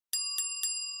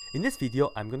In this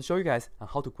video, I'm going to show you guys on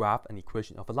how to graph an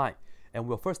equation of a line. And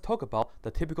we'll first talk about the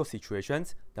typical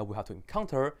situations that we have to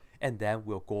encounter, and then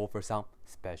we'll go over some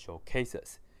special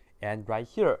cases. And right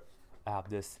here, I have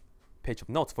this page of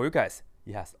notes for you guys.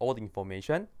 It has all the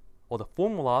information, all the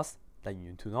formulas that you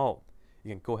need to know.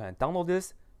 You can go ahead and download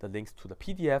this. The links to the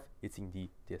PDF is in the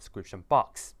description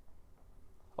box.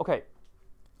 Okay,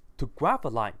 to graph a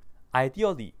line,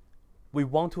 ideally, we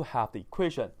want to have the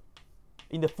equation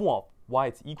in the form of y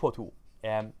is equal to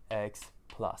mx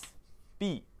plus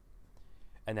b.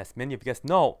 And as many of you guys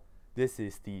know, this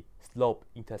is the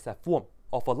slope-intercept form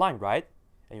of a line, right?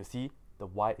 And you see the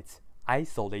y is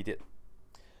isolated.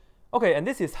 Okay, and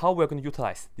this is how we're going to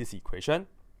utilize this equation.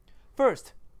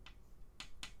 First,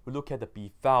 we look at the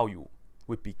b value.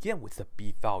 We begin with the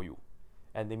b value.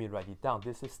 And let me write it down.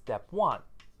 This is step 1.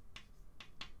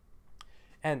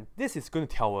 And this is going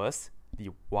to tell us the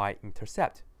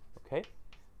y-intercept, okay?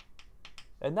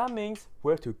 And that means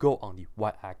where to go on the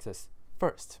y-axis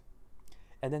first.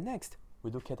 And then next, we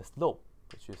look at the slope,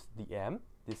 which is the m.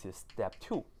 This is step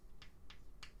 2.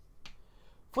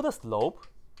 For the slope,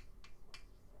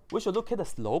 we should look at the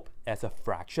slope as a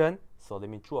fraction. So let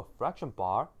me draw a fraction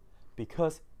bar,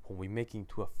 because when we make it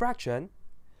into a fraction,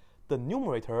 the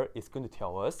numerator is going to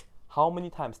tell us how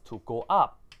many times to go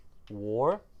up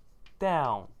or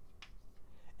down.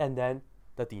 And then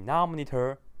the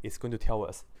denominator is going to tell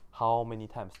us how many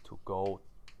times to go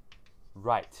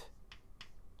right.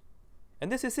 And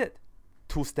this is it.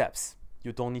 2 steps.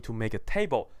 You don't need to make a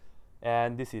table.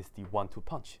 And this is the 1-2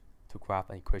 punch to graph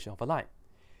an equation of a line.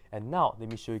 And now let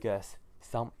me show you guys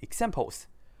some examples.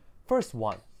 First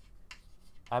one,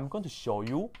 I'm going to show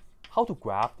you how to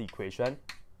graph the equation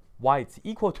y is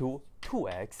equal to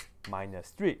 2x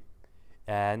minus 3.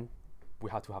 And we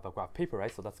have to have a graph paper,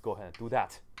 right? So let's go ahead and do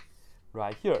that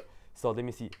right here. So let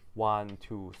me see, 1,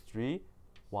 2, 3,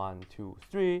 1, 2,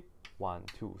 3, 1,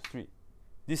 2, 3.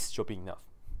 This should be enough.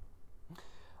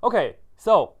 Okay,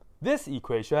 so this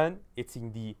equation, it's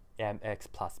in the mx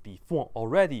plus b form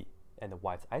already, and the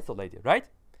y is isolated, right?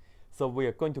 So we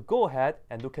are going to go ahead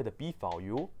and look at the b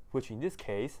value, which in this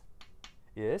case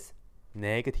is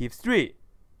 -3.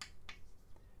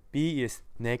 b is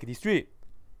 -3.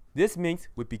 This means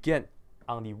we begin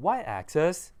on the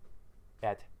y-axis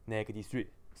at -3.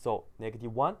 So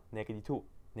 -1, -2,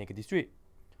 -3.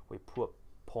 We put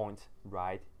a point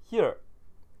right here.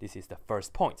 This is the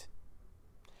first point.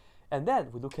 And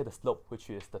then we look at the slope, which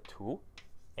is the 2.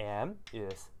 M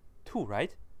is 2,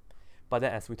 right? But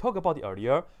then as we talked about it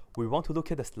earlier, we want to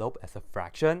look at the slope as a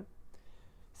fraction.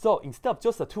 So instead of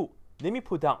just a 2, let me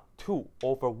put down 2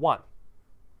 over 1.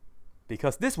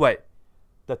 Because this way,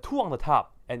 the 2 on the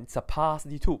top, and it's a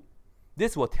positive 2.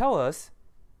 This will tell us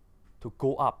to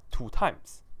go up 2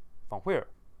 times. From where?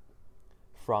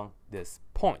 From this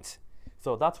point.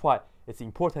 So that's why it's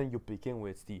important you begin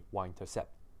with the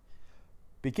y-intercept.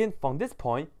 Begin from this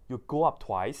point, you go up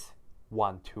twice,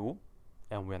 1, 2,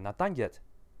 and we're not done yet,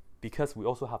 because we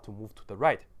also have to move to the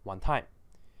right 1 time.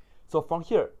 So from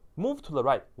here, move to the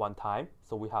right 1 time,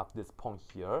 so we have this point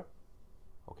here,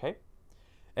 okay?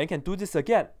 And you can do this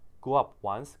again, go up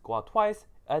once, go up twice,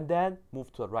 and then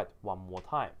move to the right 1 more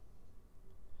time.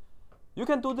 You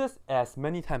can do this as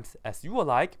many times as you would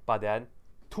like, but then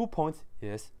 2 points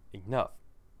is enough.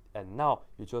 And now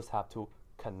you just have to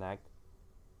connect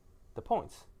the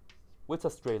points with a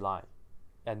straight line.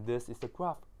 And this is the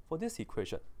graph for this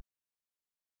equation.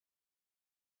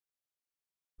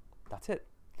 That's it.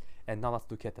 And now let's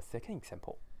look at the second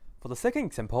example. For the second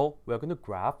example, we're going to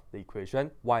graph the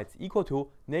equation y is equal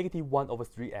to -1 over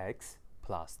 3x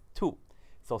plus 2.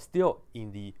 So still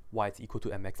in the y is equal to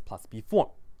mx plus b form.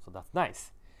 So that's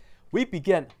nice. We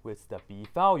begin with the b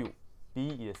value.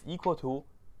 b is equal to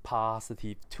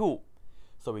positive 2.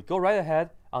 So we go right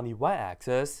ahead on the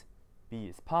y-axis. b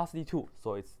is positive 2.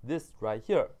 So it's this right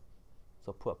here.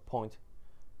 So put a point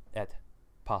at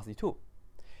positive 2.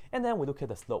 And then we look at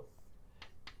the slope.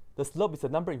 The slope is the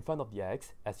number in front of the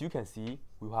x. As you can see,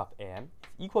 we have m is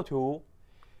equal to,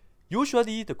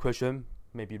 usually the question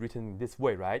may be written in this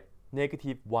way, right?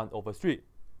 -1 over 3.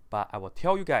 But I will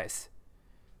tell you guys,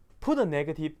 put a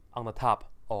negative on the top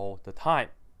all the time,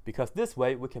 because this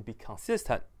way we can be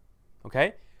consistent,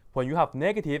 okay? When you have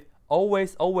negative,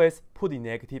 always put the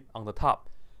negative on the top.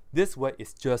 This way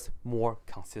it's just more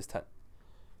consistent.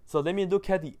 So let me look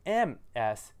at the m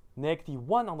as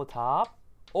 -1 on the top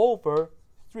over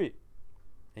 3.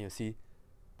 And you see,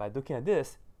 by looking at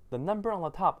this, the number on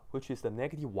the top, which is the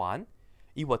 -1,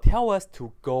 it will tell us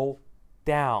to go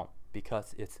down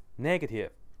because it's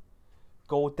negative.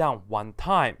 Go down 1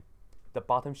 time. The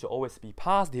bottom should always be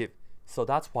positive. So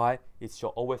that's why it should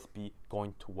always be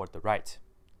going toward the right.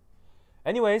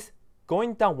 Anyways,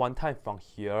 going down one time from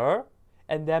here,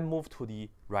 and then move to the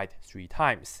right 3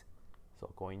 times.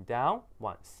 So going down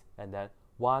once, and then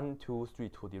 1, 2, 3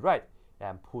 to the right,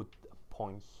 and put a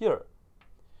point here.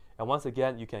 And once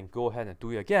again, you can go ahead and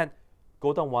do it again.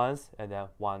 Go down once, and then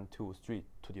 1, 2, 3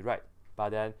 to the right.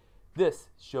 But then this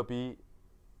should be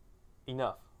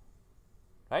enough,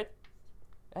 right?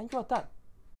 And you are done.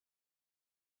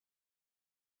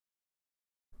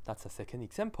 That's the second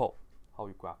example, how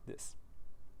you graph this.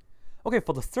 Okay,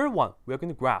 for the third one, we are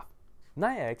going to graph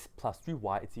 9x plus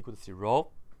 3y is equal to 0.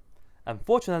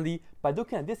 Unfortunately, by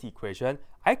looking at this equation,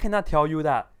 I cannot tell you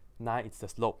that 9 is the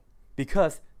slope,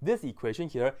 because this equation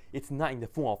here is not in the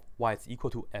form of y is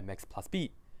equal to mx plus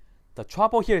b. The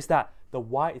trouble here is that the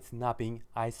y is not being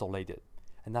isolated,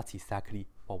 and that's exactly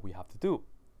what we have to do,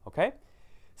 okay?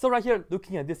 So right here,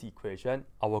 looking at this equation,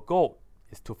 our goal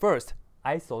is to first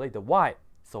isolate the y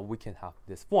so we can have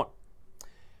this form.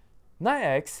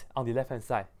 9x on the left-hand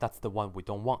side, that's the one we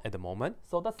don't want at the moment,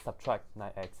 so let's subtract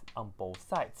 9x on both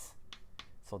sides,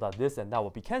 so that this and that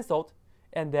will be cancelled,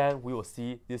 and then we will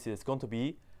see this is going to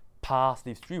be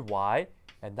positive 3y,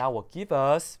 and that will give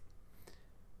us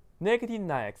negative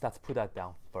 9x. Let's put that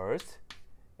down first,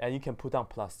 and you can put down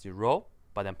plus 0,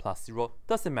 but then plus 0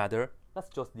 doesn't matter. Let's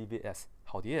just leave it as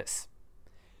how it is.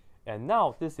 And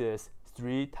now this is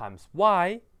 3 times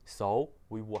y, so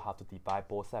we will have to divide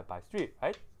both sides by 3,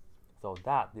 right? So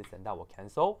that, this and that will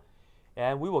cancel,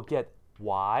 and we will get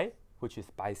y, which is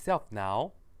by itself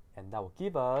now, and that will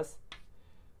give us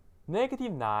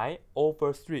negative 9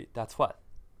 over 3. That's what?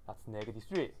 That's negative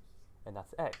 3, and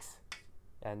that's x.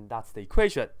 And that's the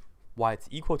equation. Y is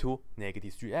equal to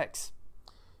negative 3x.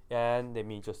 And let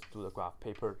me just do the graph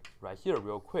paper right here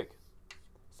real quick.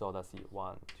 So let's see,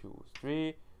 1, 2,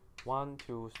 3, 1,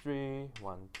 2, 3,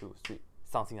 1, 2, 3.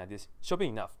 Something like this should be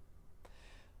enough.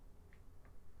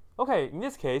 Okay, in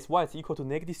this case, y is equal to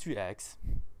negative 3x.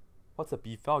 What's the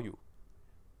b value?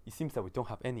 It seems that we don't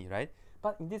have any, right?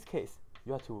 But in this case,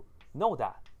 you have to know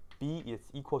that b is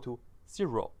equal to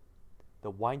 0.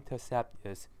 The y-intercept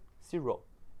is 0.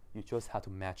 You just have to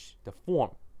match the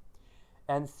form.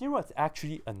 And 0 is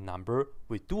actually a number.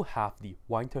 We do have the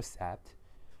y-intercept.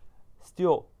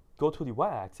 Still, go to the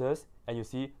y-axis, and you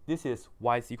see this is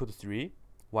y is equal to 3,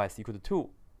 y is equal to 2,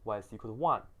 y is equal to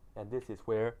 1. And this is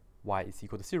where y is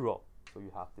equal to 0. So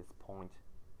you have this point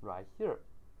right here.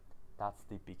 That's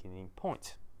the beginning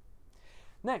point.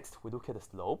 Next, we look at the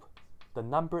slope, the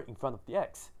number in front of the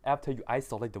x after you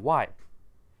isolate the y.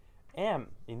 M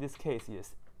in this case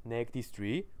is negative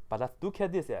 3, but let's look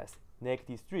at this as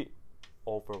negative 3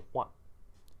 over 1.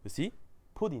 You see,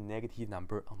 put the negative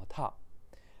number on the top.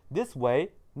 This way,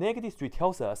 negative 3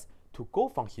 tells us to go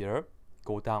from here,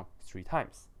 go down 3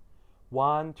 times.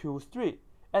 1, 2, 3,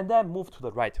 and then move to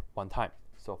the right 1 time.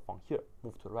 So from here,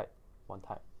 move to the right 1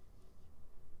 time.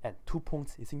 And 2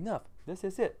 points is enough. This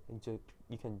is it. And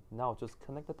you can now just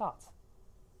connect the dots.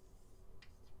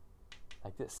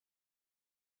 Like this.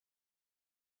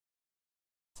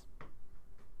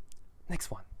 Next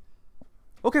one.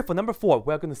 Okay, for number 4,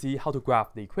 we're going to see how to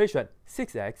graph the equation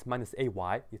 6x minus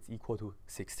 8y is equal to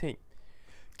 16.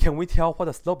 Can we tell what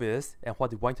the slope is and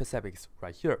what the y-intercept is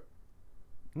right here?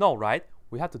 No, right?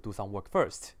 We have to do some work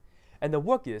first. And the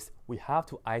work is we have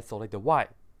to isolate the y.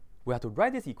 We have to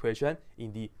write this equation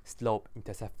in the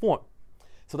slope-intercept form.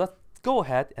 So let's go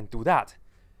ahead and do that.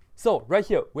 So right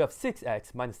here, we have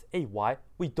 6x minus 8y.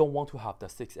 We don't want to have the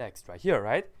 6x right here,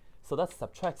 right? So let's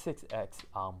subtract 6x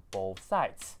on both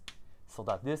sides, so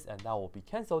that this and that will be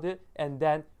cancelled, and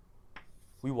then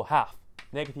we will have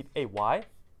negative 8y.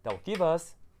 That will give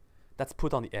us, let's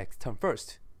put on the x term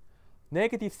first,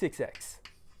 negative 6x.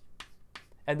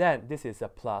 And then this is a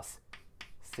plus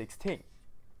 16.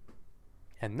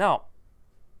 And now,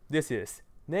 this is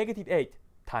negative 8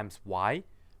 times y.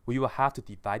 We will have to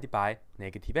divide it by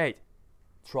negative 8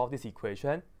 throughout this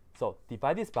equation. So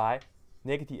divide this by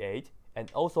negative 8, and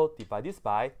also divide this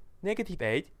by negative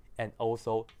 8, and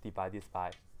also divide this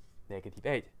by negative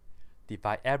 8.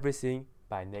 Divide everything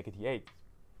by negative 8.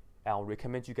 And I'll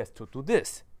recommend you guys to do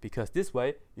this, because this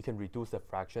way you can reduce the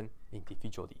fraction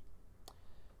individually.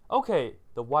 Okay,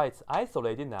 the y is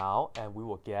isolated now, and we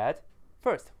will get,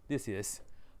 first, this is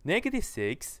negative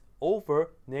 6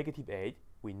 over negative 8.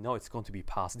 We know it's going to be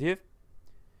positive.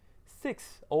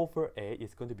 6 over 8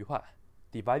 is going to be what?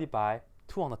 Divided by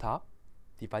 2 on the top,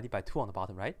 divided by 2 on the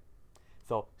bottom, right?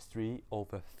 So 3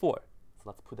 over 4. So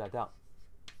let's put that down.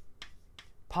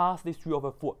 Positive 3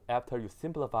 over 4 after you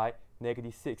simplify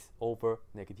negative 6 over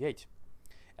negative 8.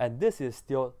 And this is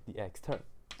still the x term.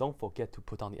 Don't forget to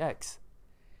put on the x.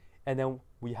 And then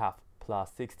we have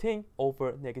plus 16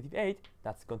 over negative 8.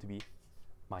 That's going to be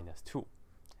minus 2.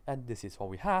 And this is what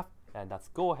we have. And let's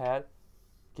go ahead,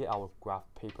 get our graph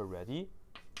paper ready.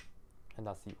 And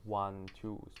let's see 1,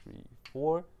 2, 3,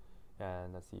 4.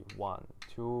 And let's see 1,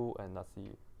 2, and let's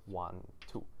see 1,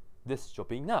 2. This should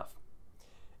be enough.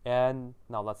 And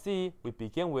now let's see, we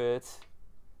begin with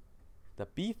the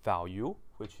b value,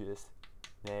 which is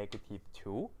negative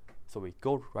 2. So we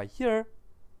go right here,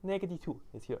 negative 2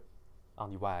 is here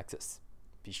on the y-axis.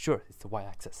 Be sure it's the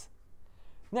y-axis.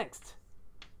 Next,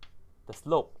 the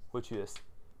slope, which is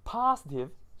positive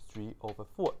 3 over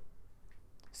 4.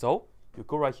 So you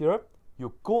go right here,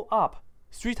 you go up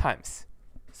 3 times.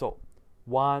 So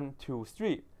 1, 2,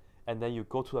 3, and then you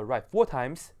go to the right 4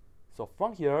 times. So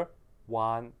from here,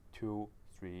 1, 2,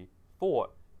 3, 4,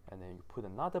 and then you put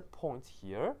another point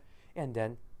here, and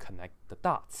then connect the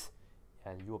dots,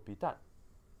 and you will be done.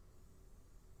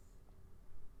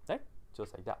 Okay,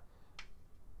 just like that.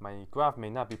 My graph may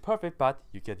not be perfect, but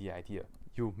you get the idea.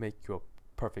 You make your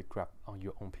perfect graph on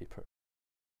your own paper.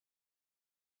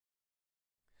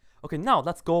 Okay, now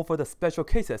let's go for the special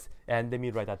cases, and let me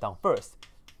write that down first.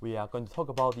 We are going to talk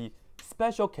about the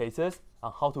special cases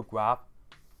on how to graph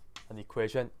an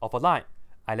equation of a line.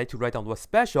 I like to write down the word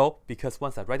special because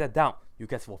once I write that down, you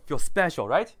guys will feel special,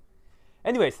 right?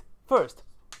 Anyways, first,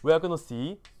 we are going to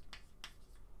see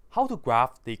how to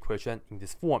graph the equation in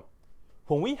this form.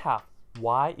 When we have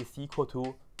y is equal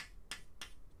to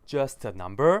just a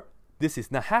number, this is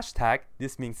not hashtag,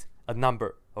 this means a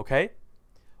number, okay?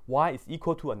 Y is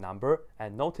equal to a number,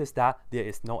 and notice that there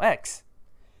is no x.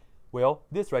 Well,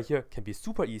 this right here can be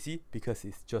super easy because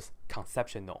it's just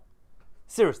conceptual.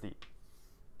 Seriously,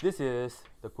 this is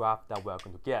the graph that we are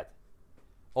going to get.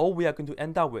 All we are going to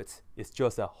end up with is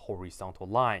just a horizontal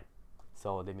line.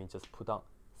 So let me just put down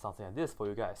something like this for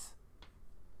you guys.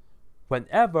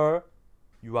 Whenever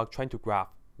you are trying to graph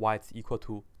y is equal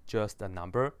to just a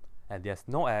number and there's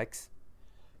no x,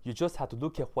 you just have to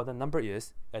look at what the number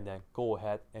is and then go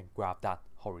ahead and graph that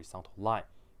horizontal line.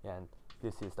 And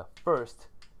this is the first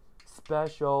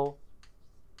special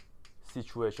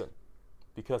situation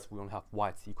because we don't have y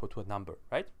is equal to a number,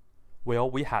 right? Well,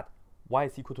 we had y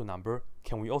is equal to a number.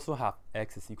 Can we also have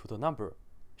x is equal to a number?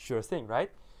 Sure thing,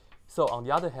 right? So on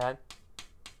the other hand,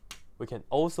 we can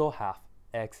also have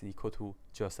x equal to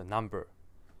just a number.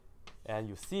 And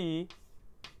you see,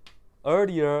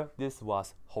 earlier this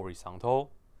was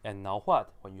horizontal, and now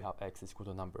what when you have x is equal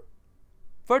to a number?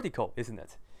 Vertical, isn't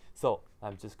it? So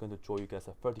I'm just going to draw you guys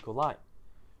a vertical line.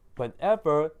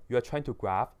 Whenever you are trying to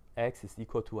graph x is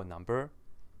equal to a number,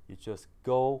 you just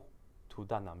go to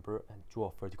that number and draw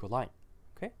a vertical line.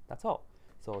 Okay, that's all.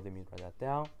 So let me write that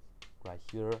down right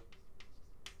here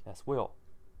as well.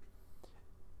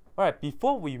 All right,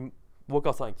 before we work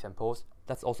out some examples,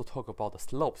 let's also talk about the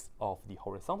slopes of the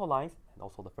horizontal lines and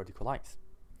also the vertical lines.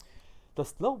 The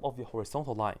slope of the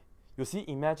horizontal line, you see,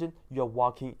 imagine you are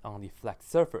walking on the flat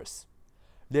surface.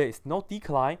 There is no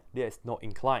decline, there is no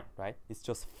incline, right? It's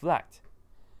just flat.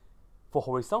 For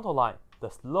horizontal line, the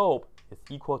slope is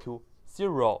equal to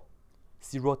 0,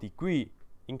 0 degree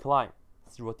incline,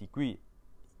 0 degree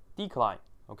decline,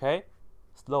 okay?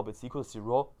 Slope is equal to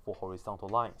 0 for horizontal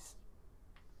lines.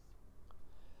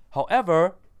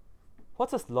 However,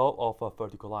 what's the slope of a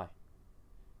vertical line?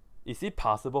 Is it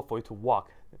possible for you to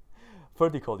walk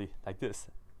vertically like this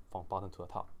from bottom to the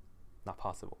top? Not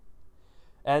possible.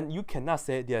 And you cannot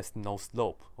say there's no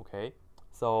slope, okay?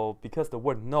 So because the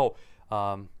word no,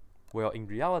 well, in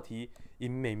reality, it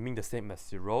may mean the same as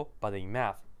 0, but in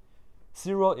math,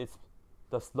 0 is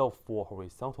the slope for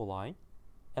horizontal line,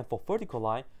 and for vertical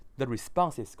line, the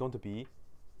response is going to be,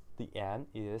 the n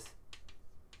is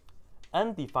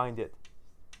undefined.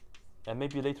 And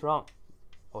maybe later on,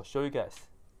 I'll show you guys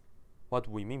what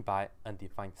we mean by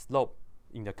undefined slope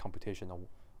in the computational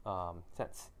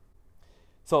sense.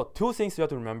 So 2 things you have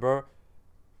to remember.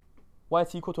 Y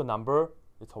is equal to a number,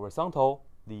 it's horizontal,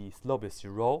 the slope is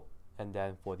 0, and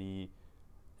then for the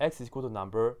x is equal to a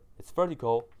number, it's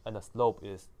vertical, and the slope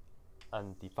is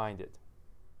undefined.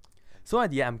 So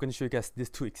at the end, I'm going to show you guys these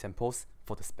 2 examples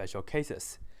for the special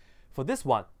cases. For this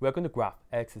one, we're going to graph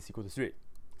x is equal to 3.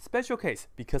 Special case,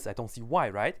 because I don't see y,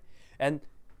 right? And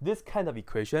this kind of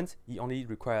equations, it only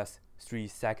requires 3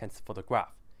 seconds for the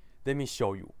graph. Let me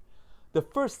show you. The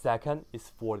first second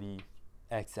is for the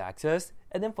x-axis,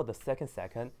 and then for the second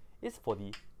second is for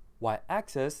the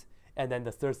y-axis, and then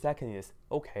the third second is,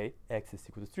 okay, x is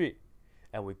equal to 3.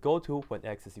 And we go to when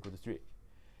x is equal to 3.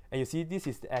 And you see this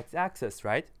is the x-axis,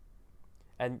 right?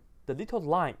 And the little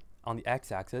line on the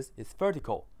x-axis is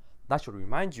vertical. That should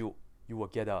remind you, you will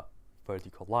get a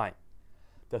vertical line.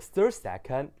 The third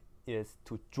second is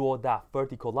to draw that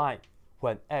vertical line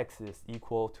when x is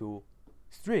equal to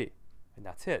 3. And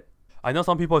that's it. I know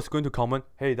some people is going to comment,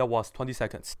 hey, that was 20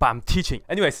 seconds. But I'm teaching.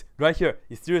 Anyways, right here,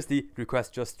 it seriously requires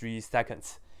just 3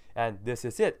 seconds. And this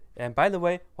is it. And by the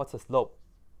way, what's the slope?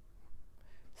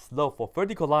 Slope for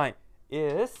vertical line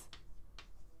is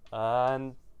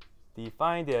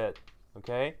undefined.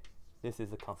 Okay? This is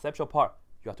the conceptual part.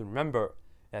 You have to remember.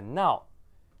 And now,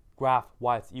 graph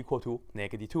y is equal to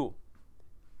 -2.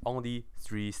 Only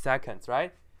 3 seconds,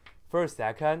 right? First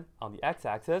second on the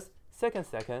x-axis, second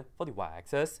second for the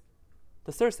y-axis.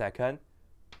 The third second,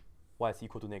 y is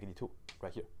equal to -2,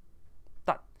 right here.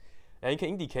 Done. And you can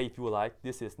indicate, if you would like,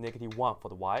 this is -1 for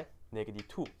the y,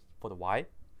 -2 for the y.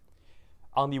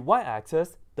 On the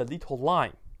y-axis, the little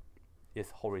line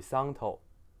is horizontal.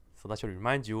 So that should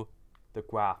remind you, the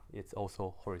graph is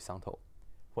also horizontal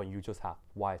when you just have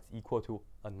y is equal to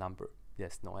a number.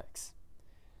 There's no x.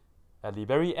 At the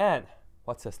very end,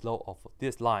 what's the slope of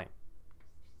this line?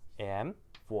 M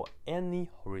for any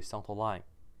horizontal line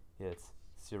is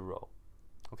 0.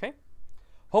 Okay?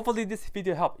 Hopefully this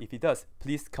video helped. If it does,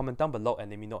 please comment down below and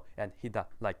let me know and hit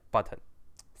that like button.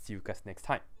 See you guys next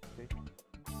time. Okay?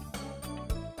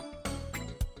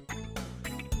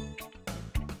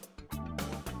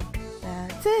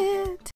 That's it.